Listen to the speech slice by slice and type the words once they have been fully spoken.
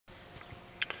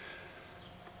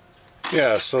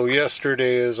Yeah, so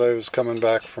yesterday as I was coming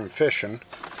back from fishing,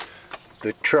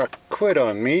 the truck quit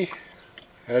on me.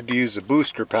 I had to use a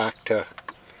booster pack to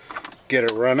get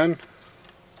it running.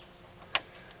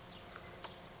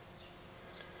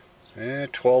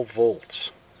 12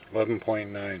 volts,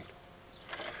 11.9.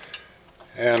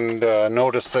 And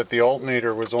noticed that the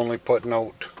alternator was only putting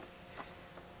out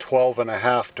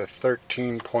 12.5 to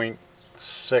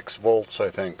 13.6 volts, I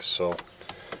think. So I'm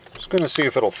just going to see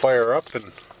if it'll fire up and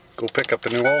go pick up a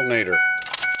new alternator.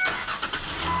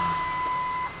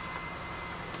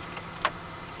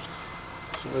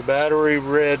 So the battery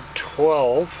read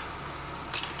 12.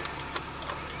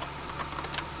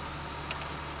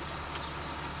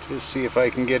 Just see if I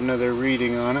can get another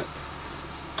reading on it.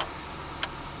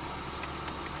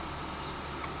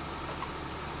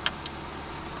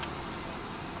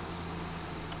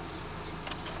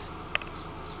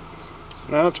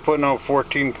 Now it's putting out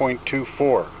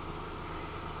 14.24.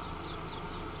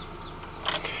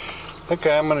 I think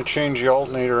I'm going to change the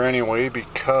alternator anyway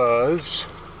because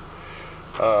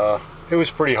it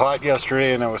was pretty hot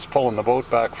yesterday and I was pulling the boat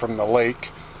back from the lake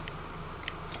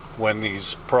when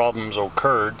these problems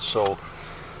occurred, so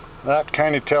that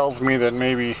kind of tells me that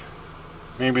maybe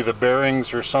the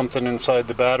bearings or something inside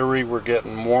the battery were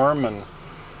getting warm, and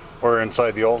or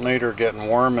inside the alternator getting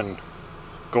warm and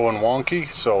going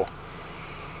wonky. So I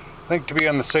think to be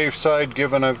on the safe side,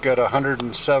 given I've got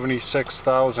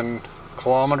 176,000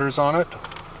 kilometers on it,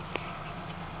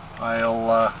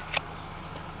 I'll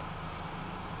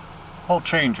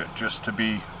change it just to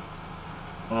be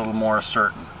a little more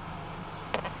certain.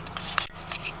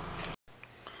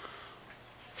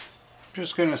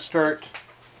 Just going to start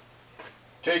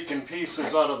taking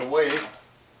pieces out of the way,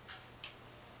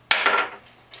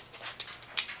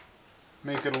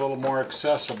 make it a little more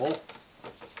accessible.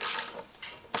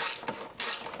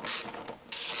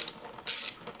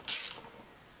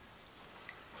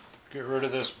 Get rid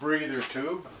of this breather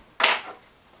tube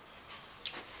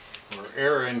or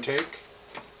air intake.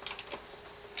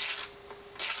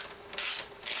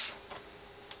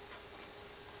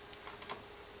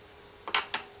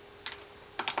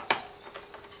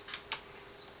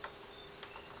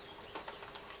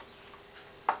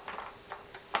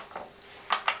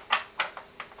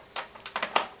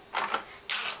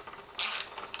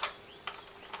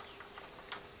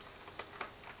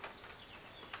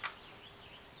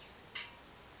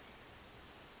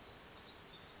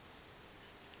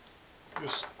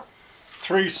 Just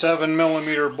 3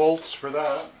 7mm bolts for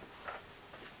that.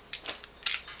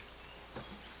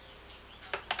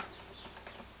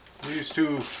 These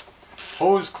two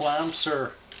hose clamps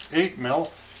are 8mm.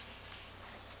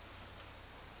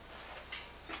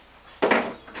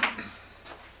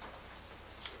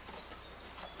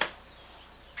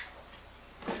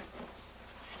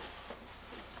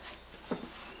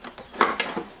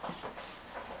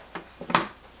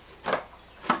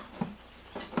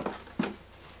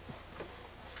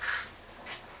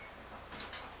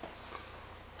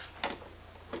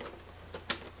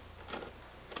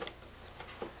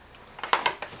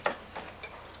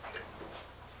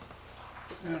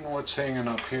 And what's hanging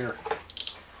up here?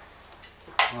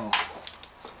 Oh,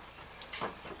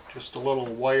 just a little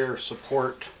wire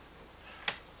support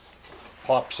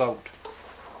pops out.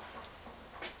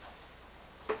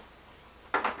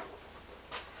 I'll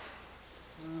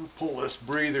pull this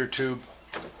breather tube,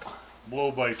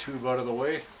 blow-by tube out of the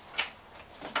way.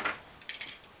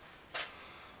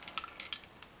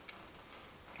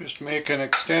 Just make an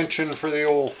extension for the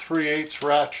old 3/8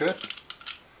 ratchet,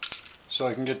 so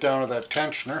I can get down to that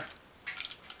tensioner.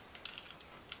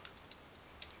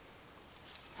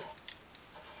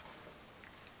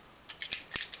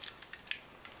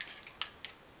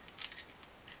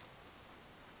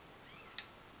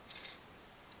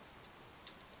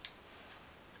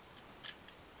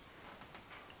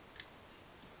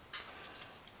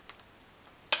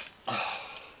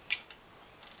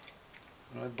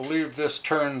 I believe this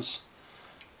turns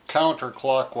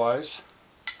counterclockwise.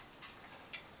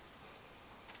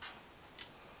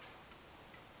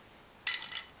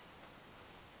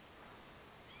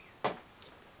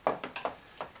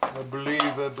 I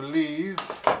believe.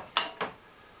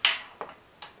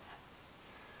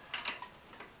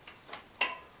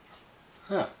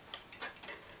 Huh.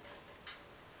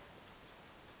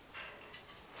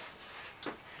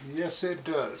 Yes, it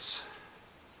does.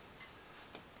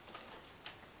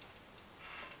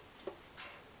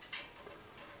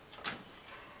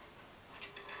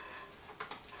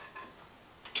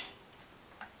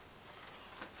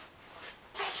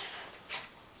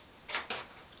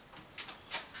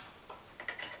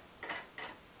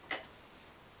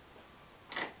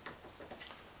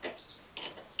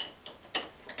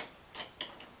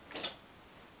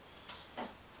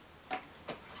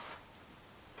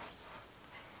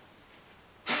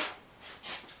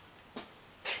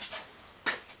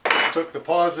 Took the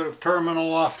positive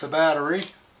terminal off the battery.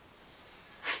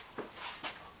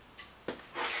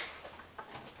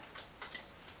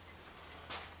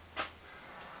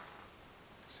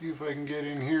 See if I can get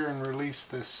in here and release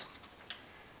this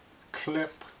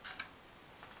clip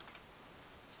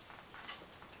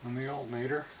on the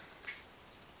alternator.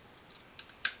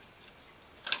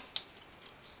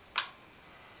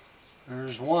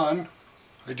 There's one.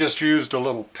 I just used a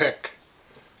little pick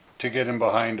to get in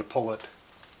behind to pull it.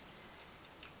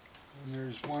 And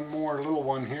there's one more little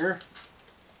one here.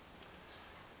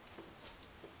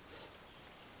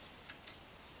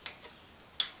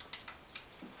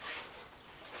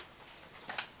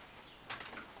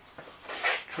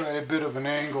 Try a bit of an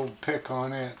angled pick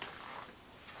on it.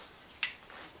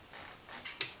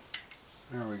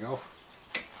 There we go.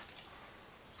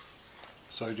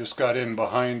 So I just got in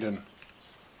behind and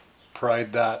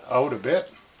pried that out a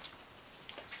bit.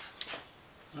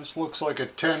 This looks like a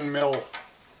 10 mil.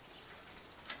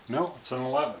 No, it's an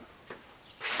 11.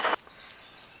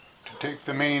 To take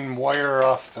the main wire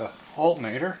off the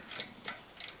alternator,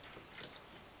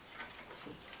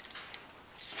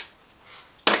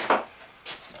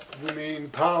 the main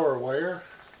power wire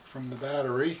from the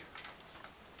battery,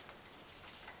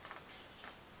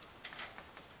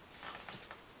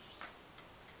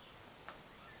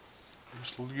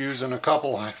 just using a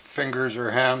couple fingers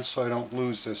or hands so I don't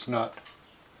lose this nut.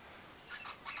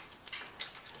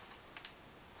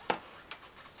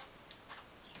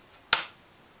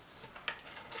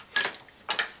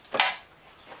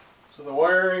 So the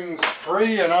wiring's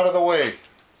free and out of the way.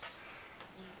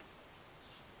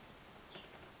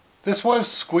 This was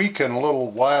squeaking a little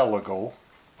while ago,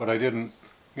 but I didn't,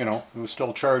 it was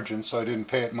still charging, so I didn't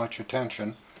pay it much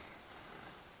attention.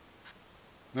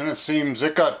 Then it seems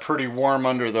it got pretty warm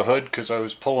under the hood because I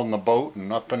was pulling the boat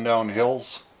and up and down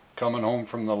hills coming home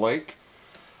from the lake,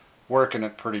 working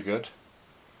it pretty good.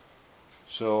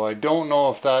 So I don't know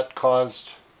if that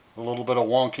caused a little bit of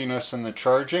wonkiness in the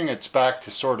charging. It's back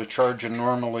to sort of charging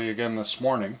normally again this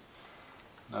morning.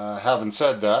 Having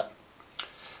said that,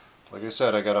 like I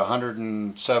said, I got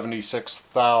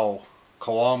 176,000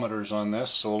 kilometers on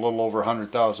this, so a little over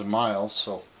 100,000 miles.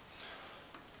 So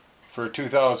for a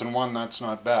 2001, that's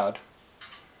not bad.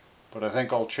 But I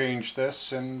think I'll change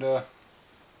this and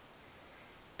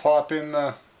pop in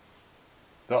the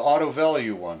auto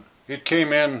value one. It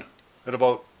came in at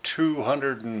about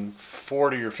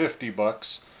 240 or 50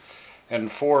 bucks,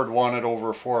 and Ford wanted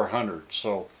over 400,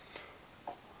 so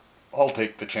I'll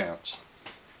take the chance.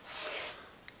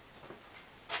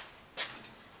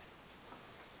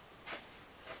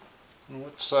 And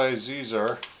what size these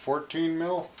are? 14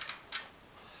 mil?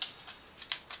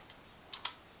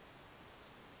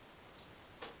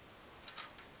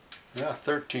 Yeah,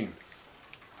 13.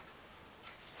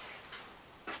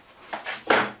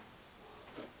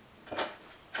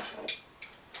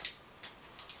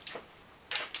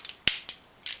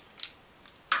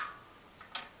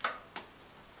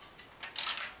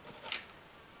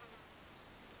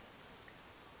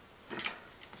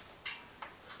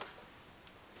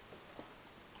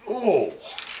 Oh!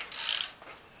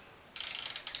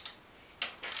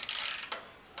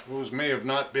 Those may have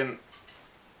not been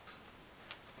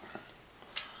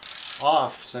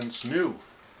off since new.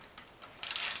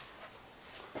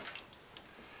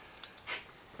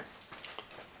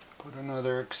 Put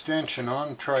another extension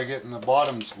on, try getting the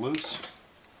bottoms loose.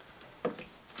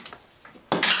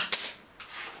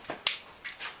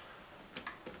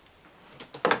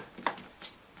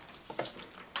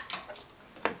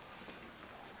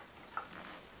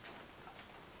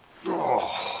 Oh.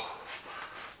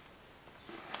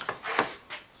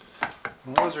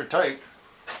 Those are tight.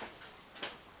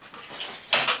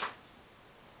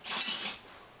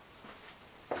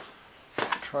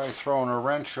 Try throwing a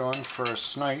wrench on for a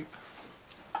snipe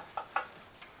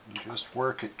and just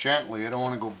work it gently. I don't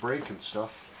want to go breaking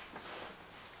stuff.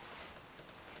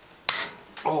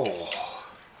 Oh!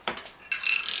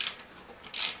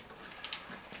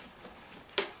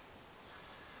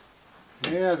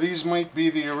 Yeah, these might be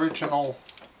the original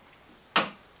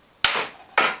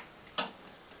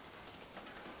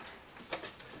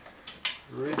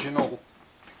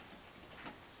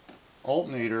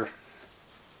alternator.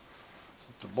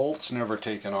 The bolt's never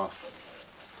taken off.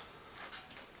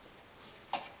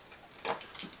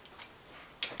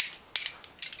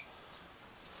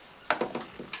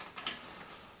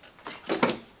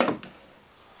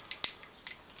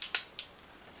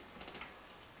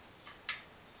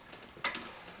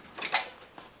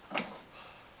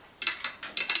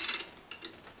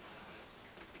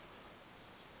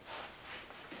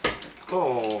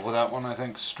 Oh, that one I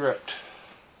think stripped.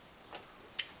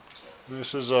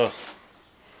 This is a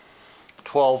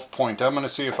 12 point. I'm going to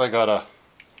see if I got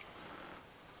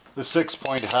the 6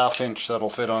 point half inch that'll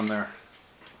fit on there.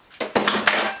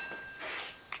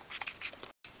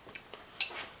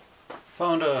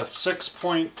 Found a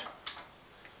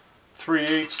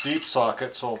 6.3/8 deep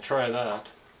socket, so I'll try that.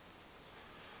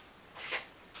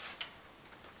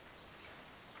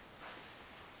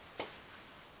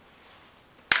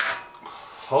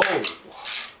 Oh!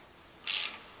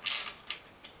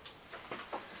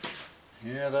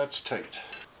 Yeah, that's tight.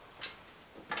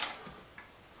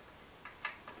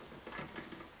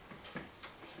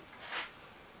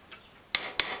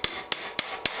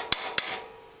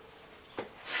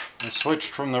 I switched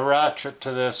from the ratchet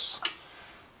to this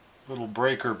little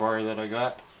breaker bar that I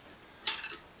got.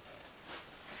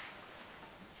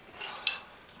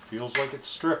 Feels like it's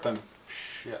stripping.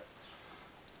 Shit.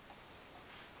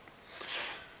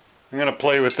 I'm going to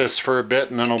play with this for a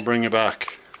bit and then I'll bring you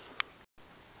back.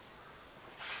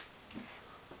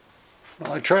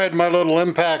 Well, I tried my little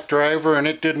impact driver and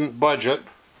it didn't budge it.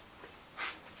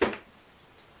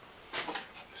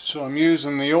 So I'm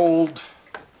using the old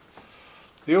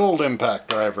impact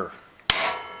driver.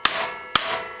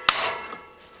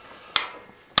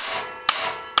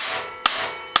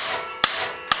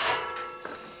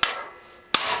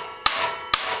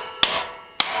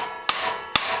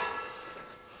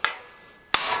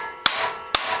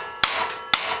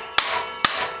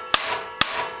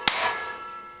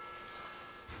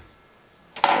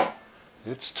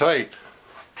 It's tight.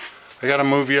 I gotta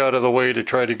move you out of the way to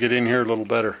try to get in here a little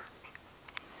better.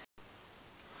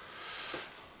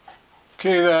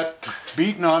 Okay, that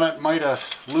beating on it might have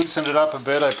loosened it up a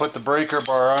bit. I put the breaker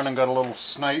bar on and got a little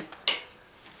snipe.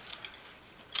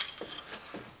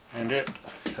 And it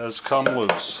has come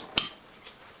loose.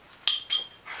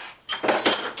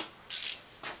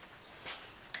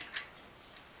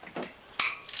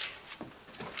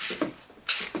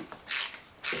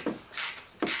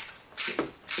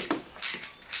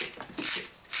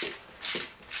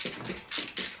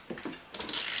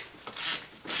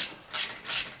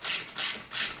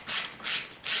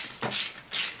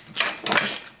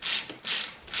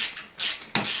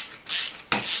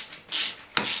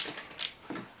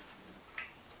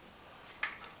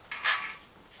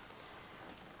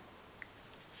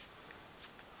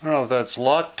 I don't know if that's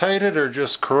Loctited or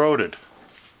just corroded.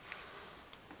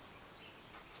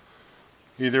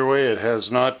 Either way, it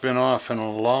has not been off in a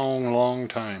long, long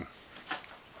time.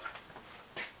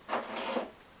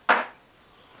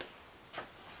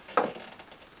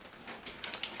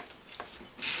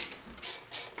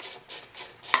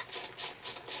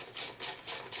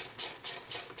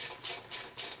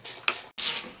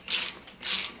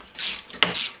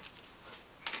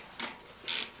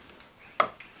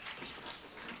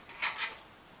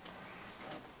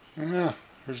 Yeah,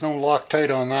 there's no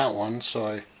Loctite on that one, so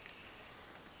I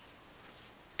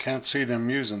can't see them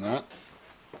using that.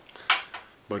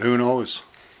 But who knows?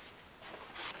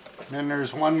 And then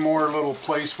there's one more little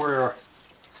place where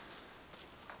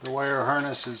the wire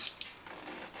harness is,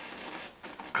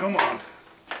 come on,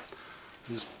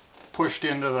 is pushed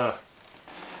into the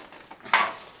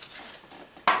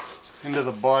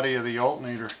body of the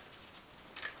alternator.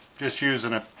 Just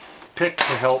using a pick to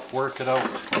help work it out.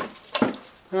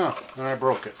 Oh, and I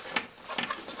broke it.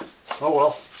 Oh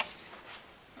well.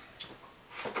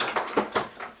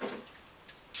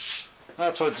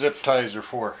 That's what zip ties are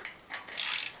for.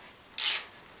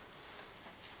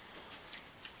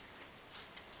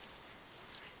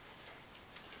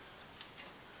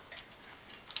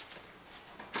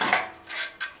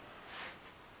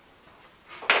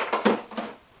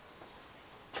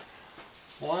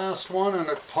 Last one, and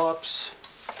it pops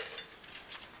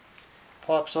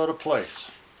out of place.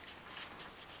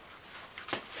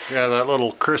 Yeah, that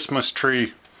little Christmas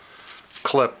tree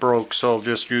clip broke, so I'll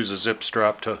just use a zip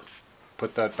strap to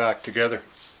put that back together.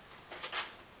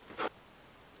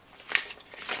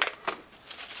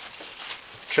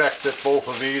 Check that both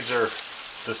of these are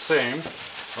the same,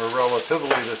 or relatively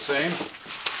the same.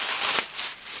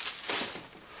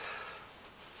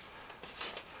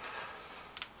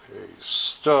 Okay,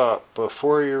 stop.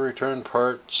 Before you return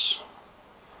parts,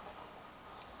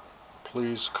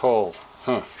 please call.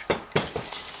 Huh.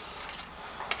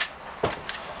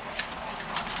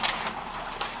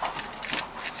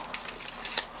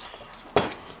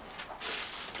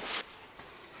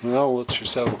 Well, let's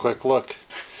just have a quick look.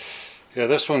 Yeah,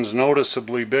 this one's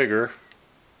noticeably bigger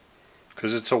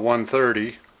because it's a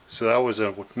 130, so that was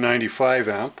a 95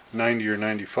 amp, 90 or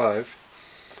 95.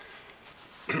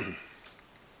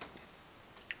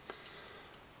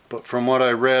 But from what I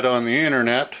read on the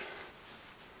internet,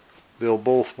 they'll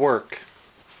both work.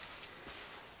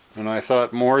 And I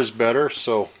thought more is better,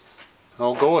 so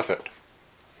I'll go with it.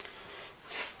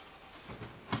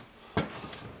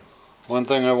 One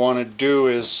thing I want to do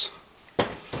is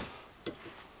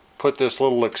put this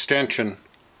little extension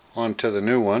onto the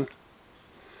new one.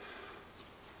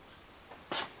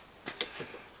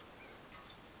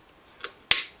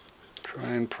 Try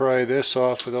and pry this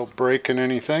off without breaking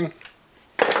anything.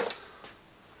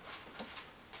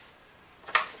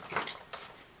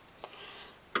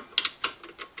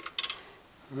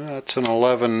 That's an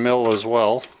 11 mil as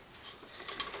well.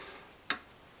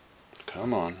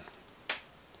 Come on.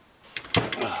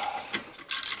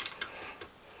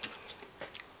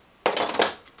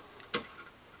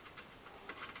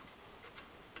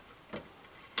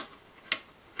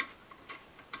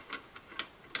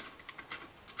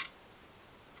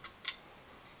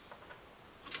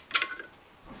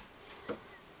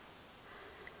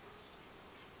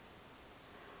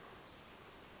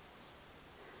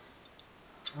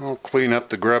 I'll clean up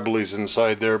the grubblies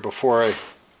inside there before I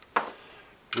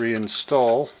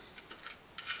reinstall.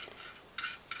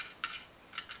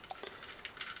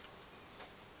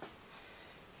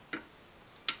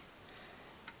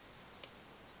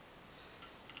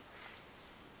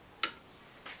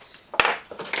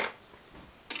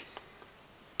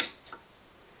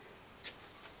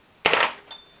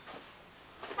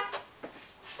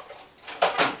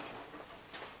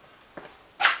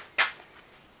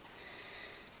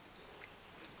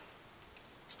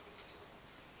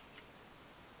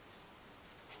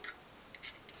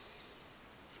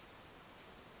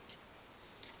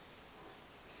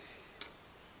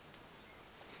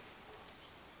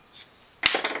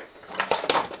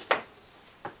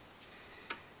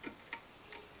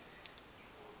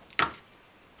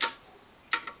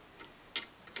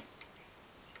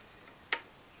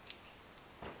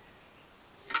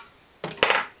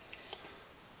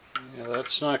 Yeah,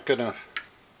 that's not gonna,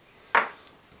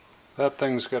 that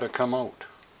thing's gotta come out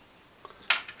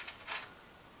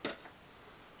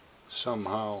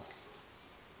somehow.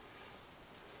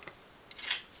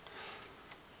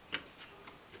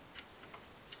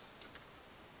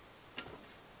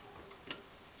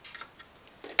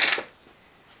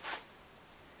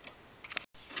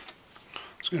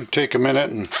 It's going to take a minute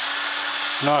and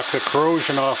knock the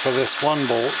corrosion off of this one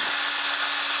bolt.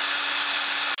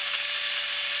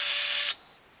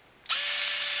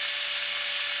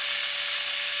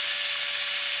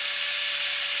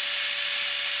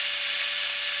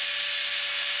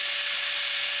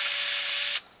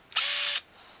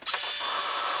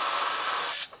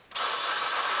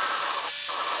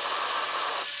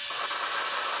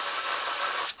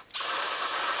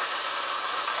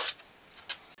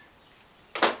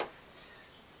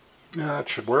 Yeah, that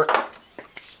should work.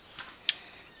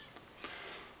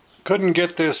 Couldn't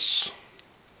get this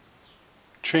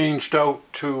changed out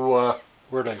to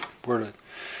where'd I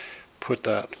put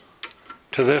that?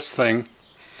 To this thing,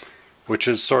 which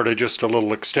is sort of just a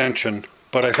little extension.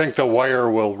 But I think the wire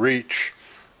will reach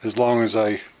as long as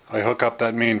I hook up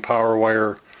that main power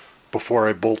wire before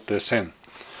I bolt this in.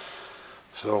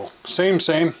 So same.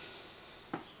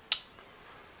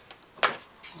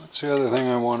 That's the other thing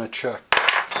I want to check.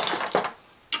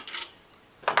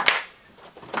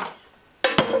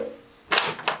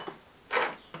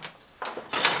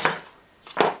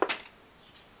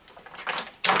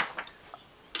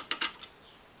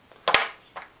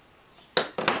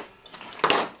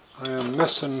 I am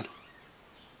missing,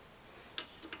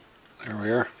 there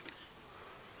we are.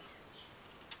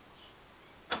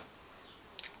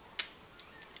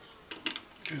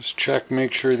 Just check,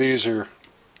 make sure these are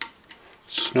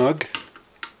snug.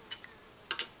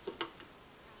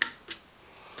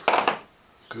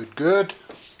 Good.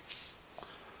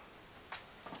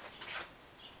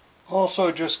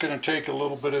 Also just going to take a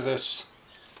little bit of this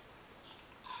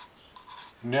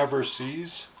Never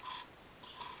Sees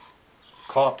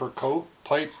copper coat,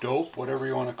 pipe dope, whatever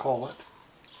you want to call it.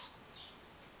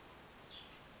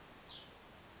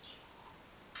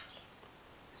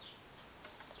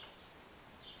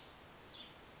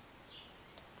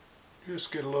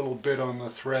 Just get a little bit on the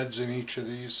threads in each of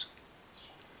these.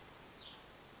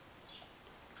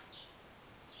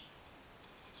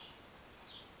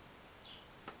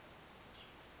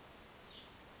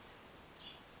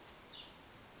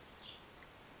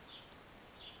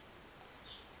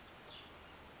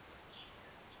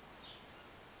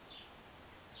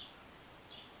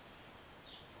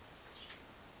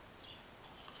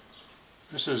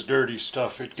 This is dirty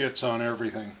stuff, it gets on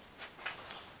everything.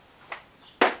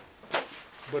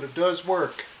 But it does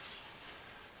work.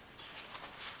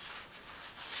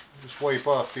 Just wipe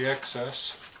off the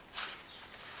excess.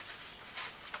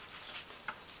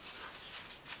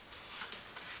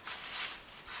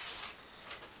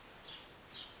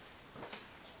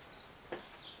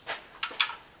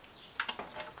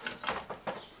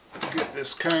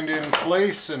 this kind of in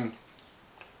place and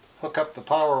hook up the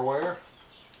power wire.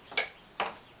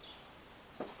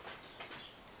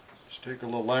 Just take a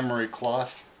little emery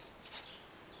cloth.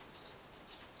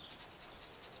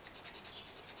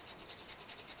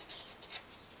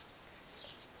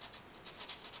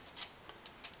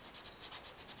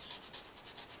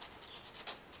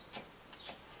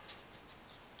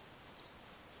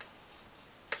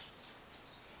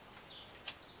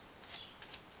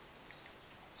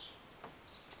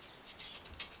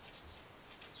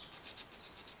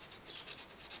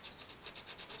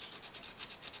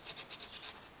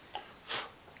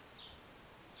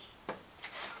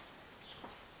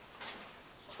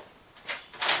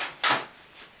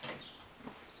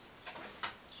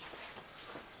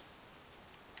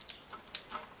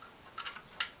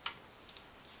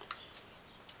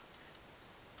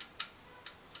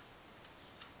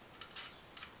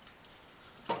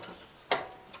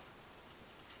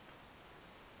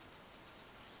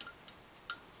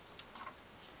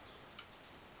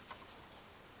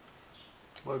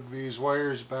 Plug these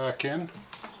wires back in.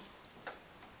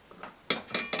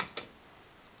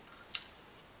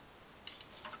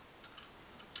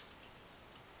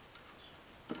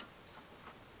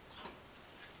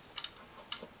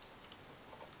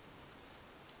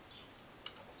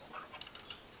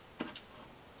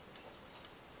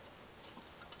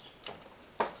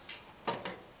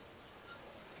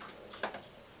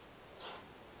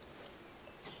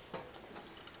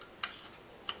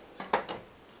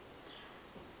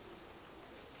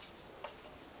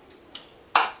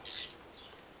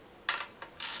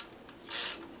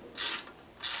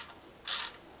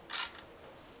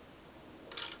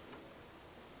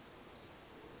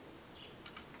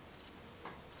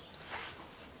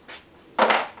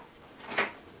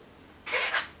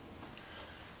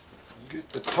 Get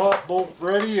the top bolt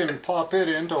ready and pop it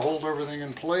in to hold everything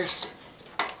in place.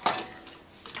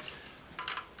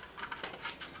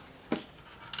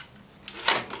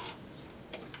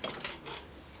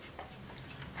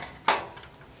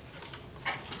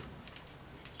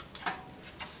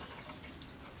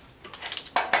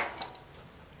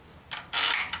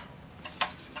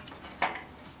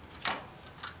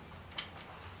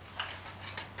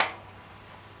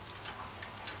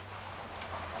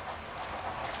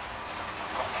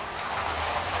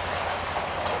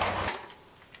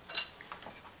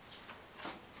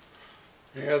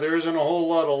 Yeah, there isn't a whole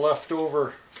lot of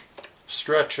leftover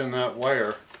stretch in that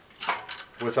wire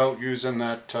without using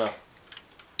that that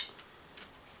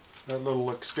little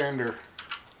extender.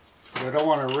 But I don't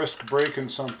want to risk breaking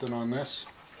something on this.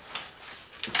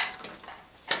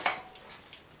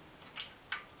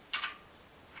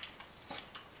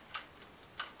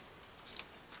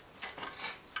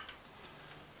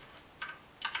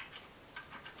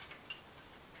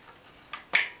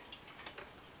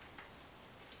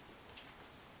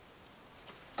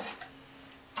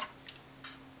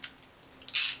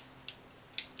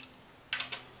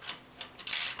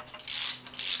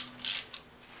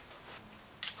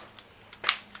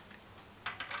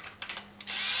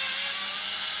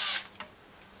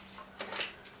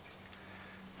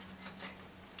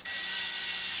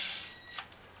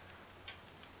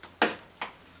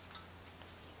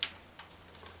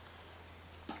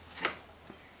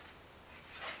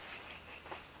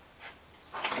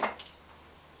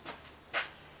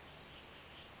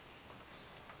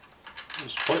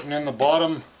 Just putting in the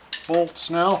bottom bolts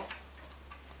now.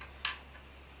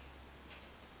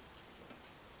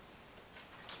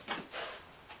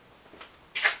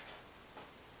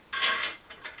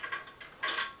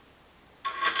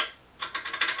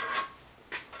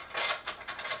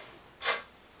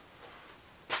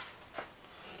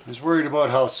 I was worried about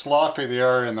how sloppy they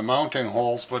are in the mounting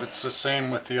holes, but it's the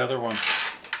same with the other one.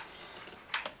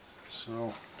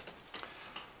 So,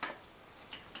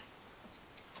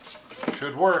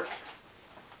 should work.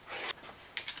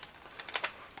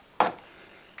 I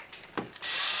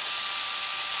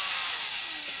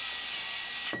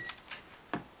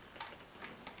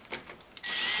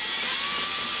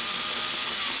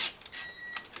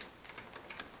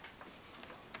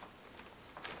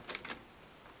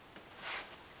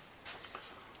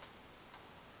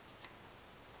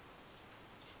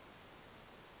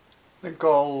think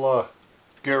I'll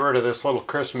get rid of this little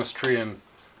Christmas tree and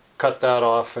cut that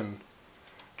off and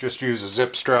just use a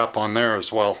zip strap on there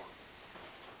as well.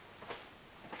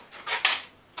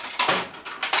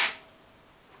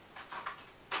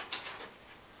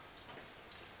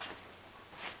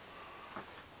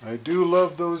 I do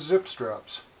love those zip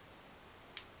straps.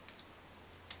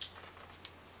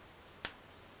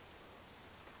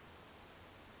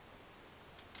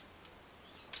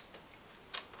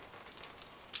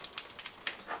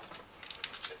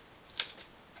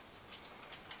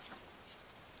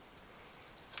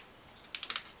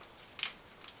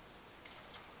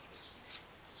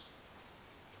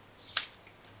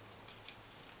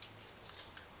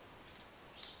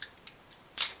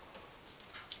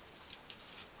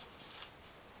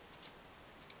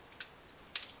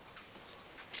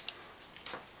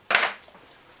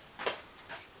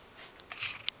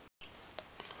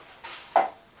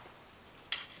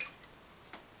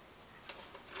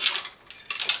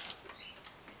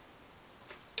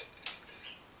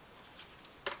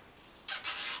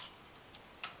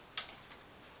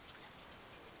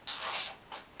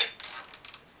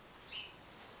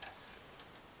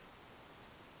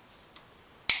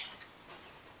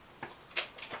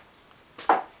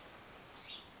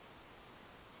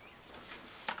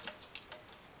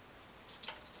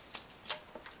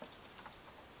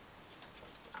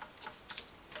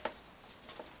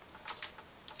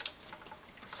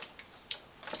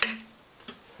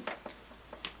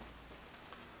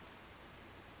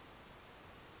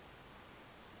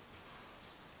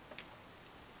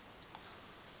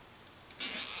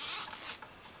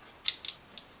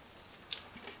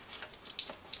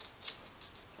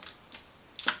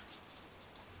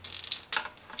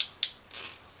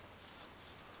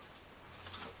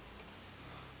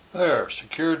 There,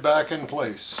 secured back in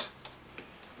place.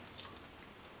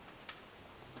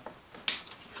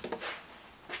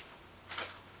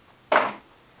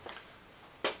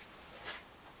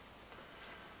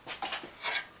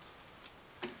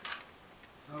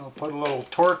 I'll put a little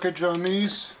torquage on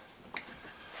these.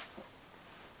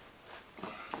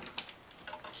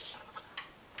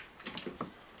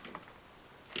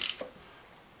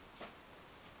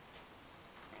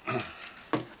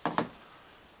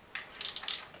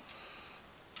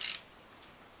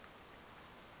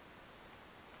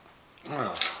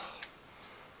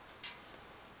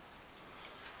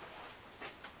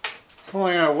 The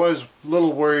only thing I was a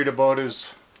little worried about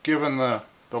is, given the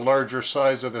larger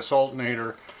size of this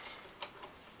alternator,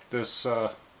 this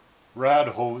rad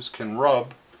hose can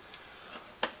rub.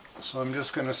 So I'm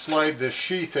just going to slide this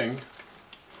sheathing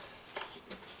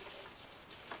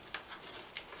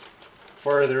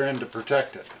farther in to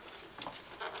protect it,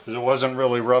 because it wasn't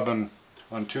really rubbing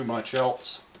on too much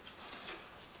else.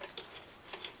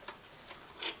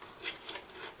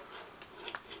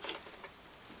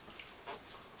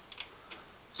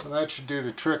 So that should do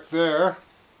the trick there.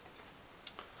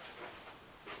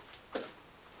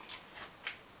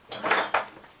 I'm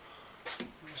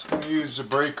just going to use the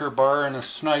breaker bar and a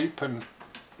snipe, and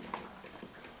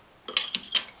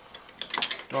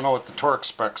don't know what the torque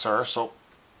specs are, so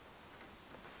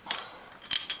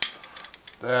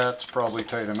that's probably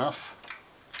tight enough.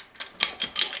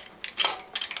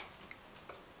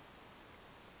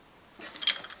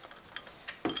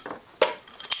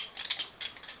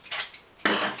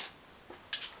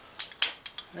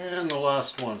 And the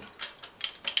last one.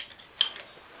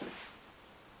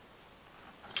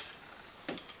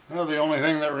 Now the only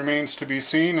thing that remains to be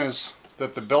seen is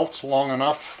that the belt's long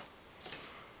enough.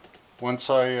 Once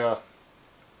I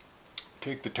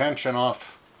take the tension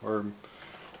off or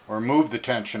move the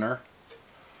tensioner,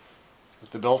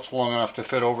 that the belt's long enough to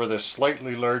fit over this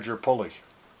slightly larger pulley.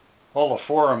 All the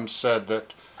forums said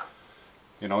that,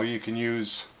 you know, you can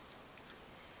use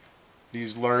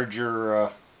these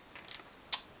larger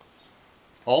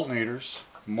alternators,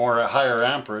 higher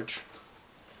amperage,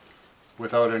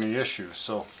 without any issues.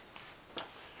 So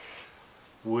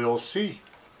we'll see.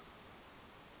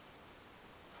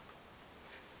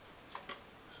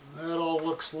 So that all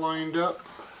looks lined up.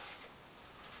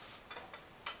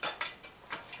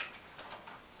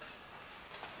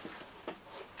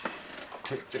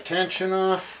 Take the tension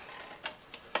off.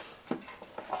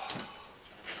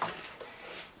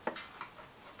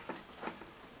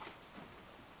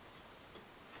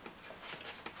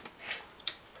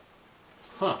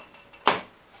 Huh.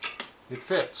 It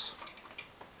fits.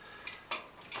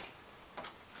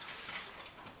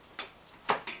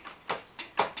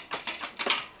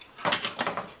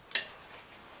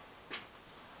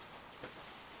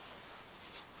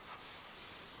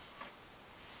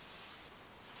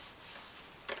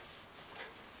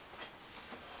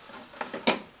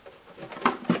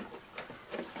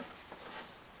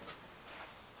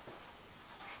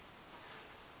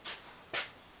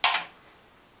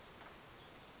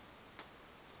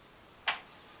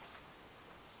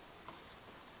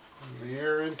 The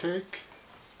air intake.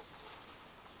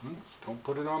 Don't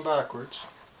put it on backwards.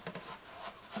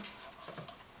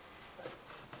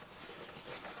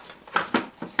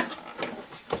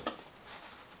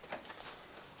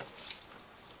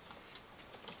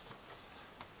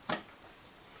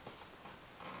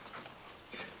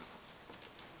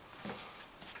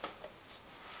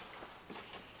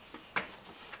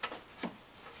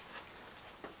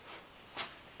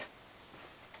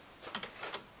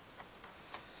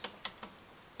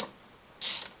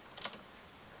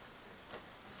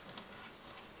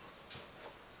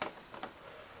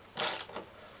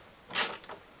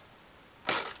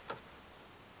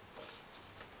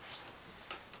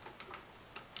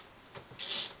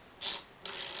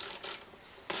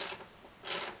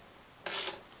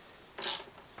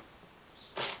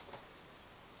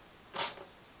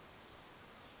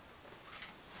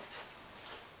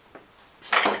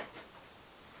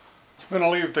 I'm going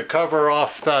to leave the cover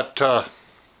off that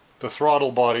the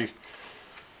throttle body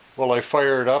while I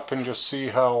fire it up and just see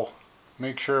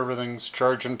make sure everything's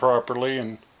charging properly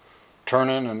and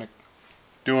turning and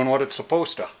doing what it's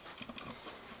supposed to.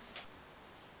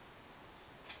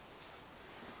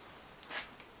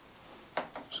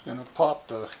 Just going to pop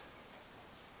the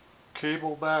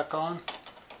cable back on.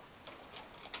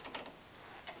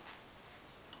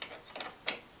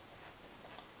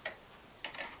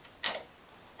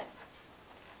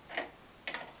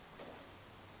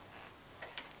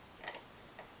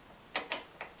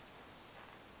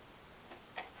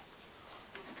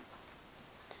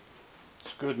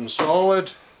 Good and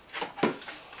solid.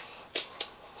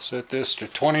 Set this to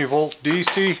 20 volt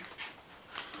DC.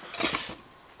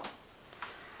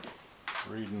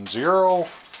 Reading 0.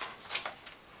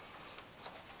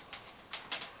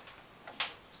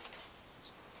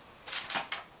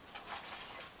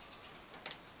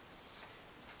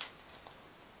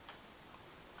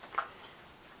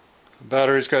 The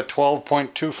battery's got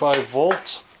 12.25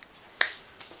 volts.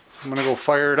 I'm going to go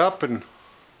fire it up and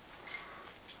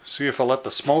see if I let the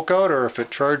smoke out or if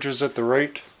it charges at the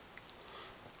right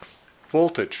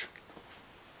voltage.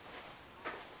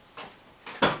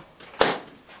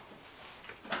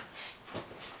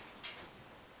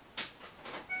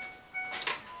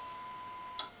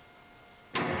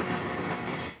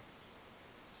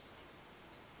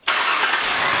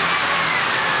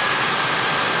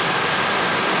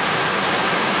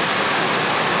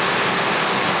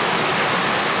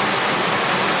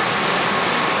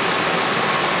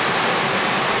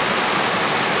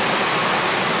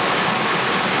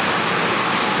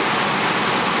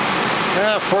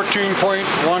 Yeah,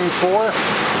 14.14.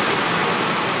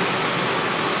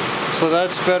 So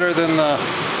that's better than the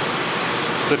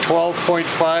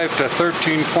 12.5 to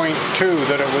 13.2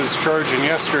 that it was charging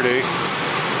yesterday.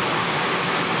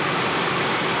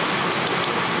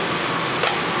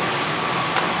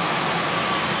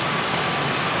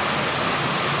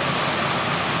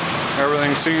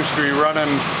 Everything seems to be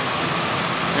running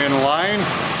in line,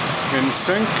 in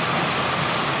sync.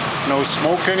 No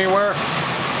smoke anywhere.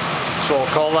 So I'll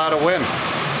call that a win.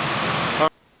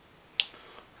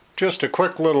 Just a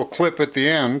quick little clip at the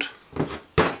end.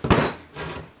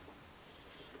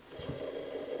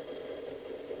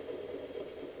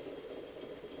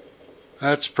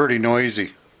 That's pretty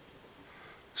noisy.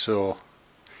 So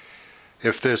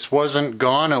if this wasn't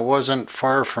gone, it wasn't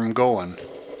far from going.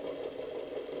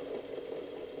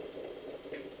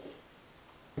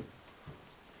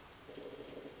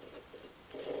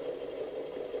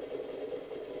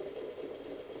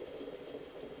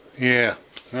 Yeah.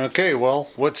 Okay,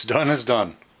 well, what's done is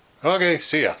done. Okay,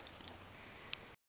 see ya.